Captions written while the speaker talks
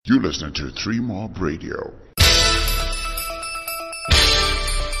You listen to 3 Mob Radio.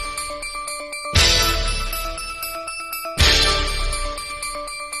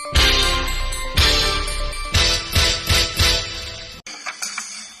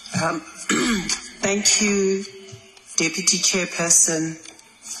 Thank you, Deputy Chairperson,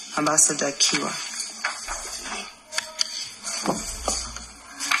 Ambassador Kiwa.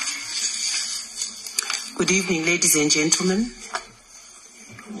 Good evening, ladies and gentlemen.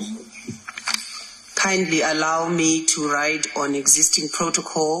 Kindly allow me to ride on existing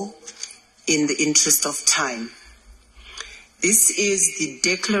protocol in the interest of time. This is the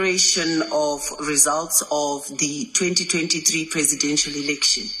declaration of results of the 2023 presidential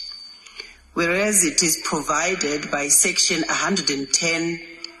election. Whereas it is provided by Section 110,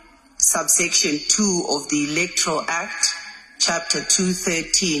 subsection 2 of the Electoral Act, Chapter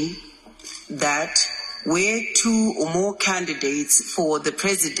 213, that where 2 or more candidates for the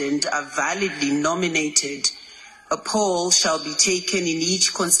president are validly nominated, a poll shall be taken in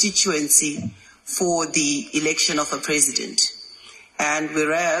each constituency for the election of a president. And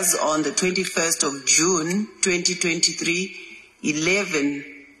whereas on the 21st of June 2023, 11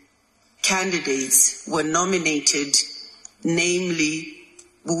 candidates were nominated, namely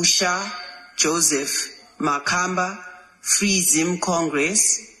Busha Joseph Makamba, Free Zim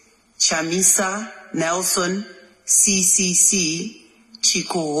Congress, Chamisa Nelson, CCC,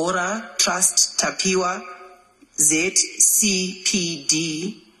 Chikohora Trust Tapiwa, ZCPD,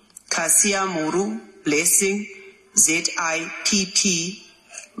 Kasia Muru Blessing, ZIPP,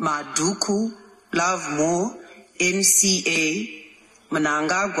 Maduku Love More, NCA,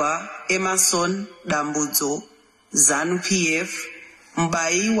 Mnangagwa Emerson Dambudzo, ZANU-PF,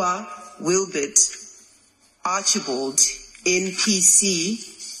 Mbaiwa Wilbert Archibald, NPC,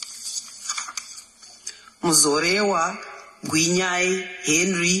 Muzorewa Gwinyai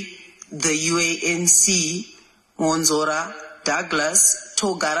Henry, the UANC, Monzora Douglas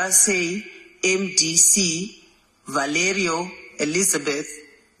Togarase, MDC, Valerio Elizabeth,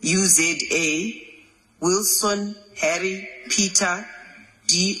 UZA, Wilson Harry Peter,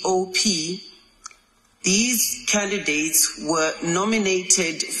 DOP. These candidates were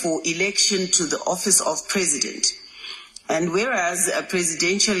nominated for election to the office of president. And whereas a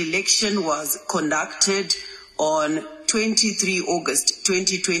presidential election was conducted on 23 August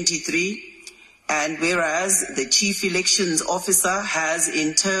 2023, and whereas the Chief Elections Officer has,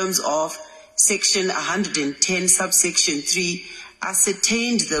 in terms of Section 110, subsection 3,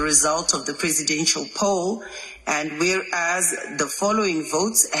 ascertained the result of the presidential poll, and whereas the following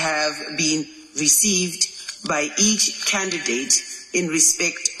votes have been received by each candidate in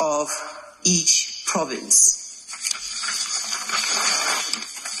respect of each province.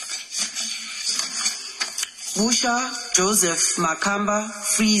 Busha Joseph Makamba,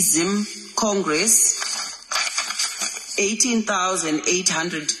 Free Zim Congress,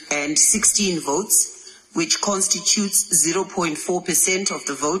 18,816 votes, which constitutes 0.4% of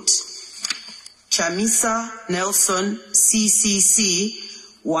the vote. Chamisa Nelson, CCC,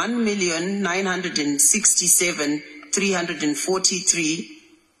 1,967,343,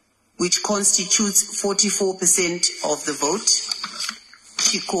 which constitutes 44% of the vote.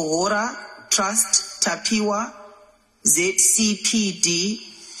 Chikohora Trust Tapiwa, ZCPD,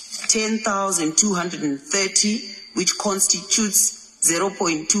 10,230, which constitutes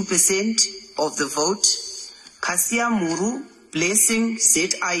 0.2% of the vote. Kasia Muru Blessing,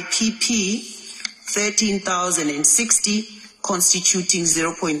 ZIPP, 13,060, constituting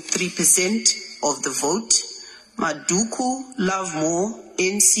 0.3% of the vote. Maduku Lovemore,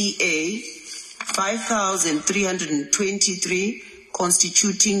 NCA, 5,323,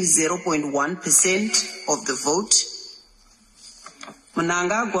 constituting 0.1% of the vote.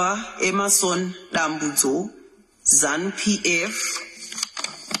 Mnangagwa Emerson Dambudzo, ZANU-PF,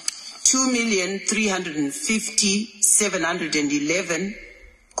 2,350,711,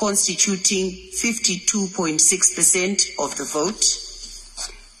 constituting 52.6% of the vote.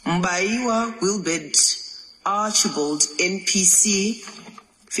 Mbaiwa Wilbert Archibald, NPC,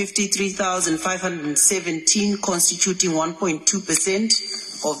 53,517, constituting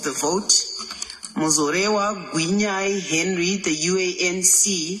 1.2% of the vote. Muzorewa Gwinyai Henry, the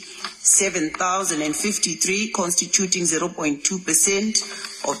UANC, 7,053, constituting 0.2%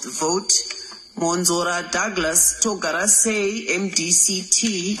 of the vote. Monzora Douglas Togarase,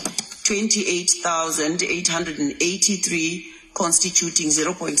 MDCT, 28,883, constituting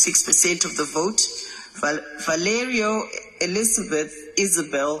 0.6% of the vote. Valerio Elizabeth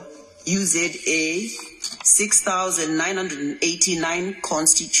Isabel, UZA, 6,989,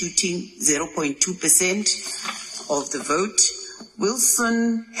 constituting 0.2% of the vote.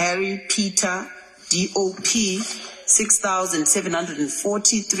 Wilson Harry Peter, DOP,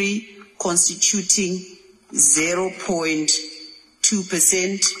 6,743, constituting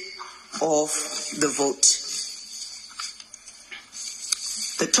 0.2% of the vote.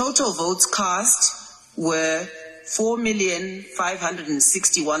 The total votes cast were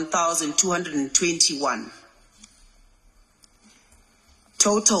 4,561,221.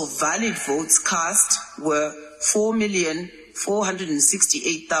 Total valid votes cast were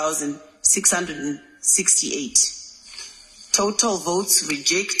 4,468,668. Total votes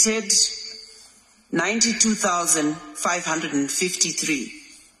rejected, 92,553.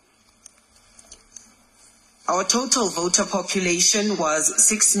 Our total voter population was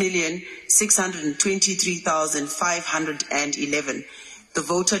 6,623,511. The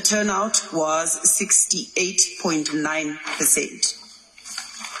voter turnout was 68.9%.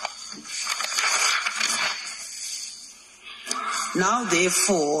 Now,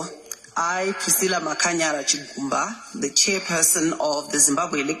 therefore, I, Priscilla Makanyara Chigumba, the chairperson of the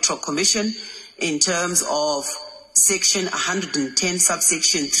Zimbabwe Electoral Commission, in terms of Section 110,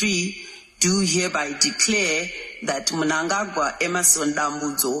 subsection 3, do hereby declare that Mnangagwa Emerson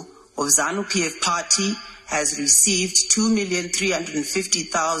Dambudzo of ZANU-PF Party has received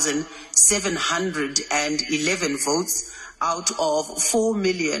 2,350,711 votes out of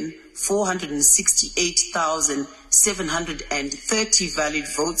 4,468,730 valid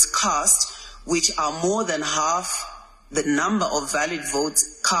votes cast, which are more than half the number of valid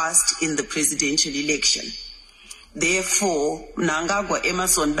votes cast in the presidential election. Therefore, Mnangagwa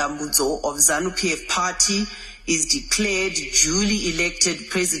Emerson Dambudzo of ZANU-PF Party is declared duly elected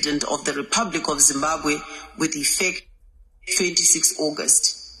President of the Republic of Zimbabwe with effect 26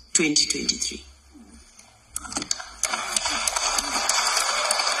 August 2023.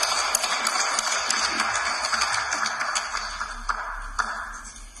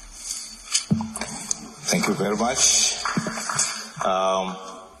 Thank you very much.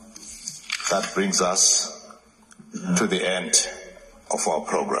 That brings us to the end of our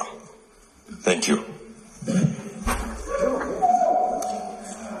program. Thank you.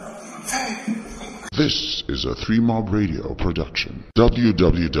 This is a 3Mob Radio production.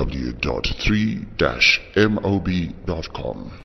 www.3-mob.com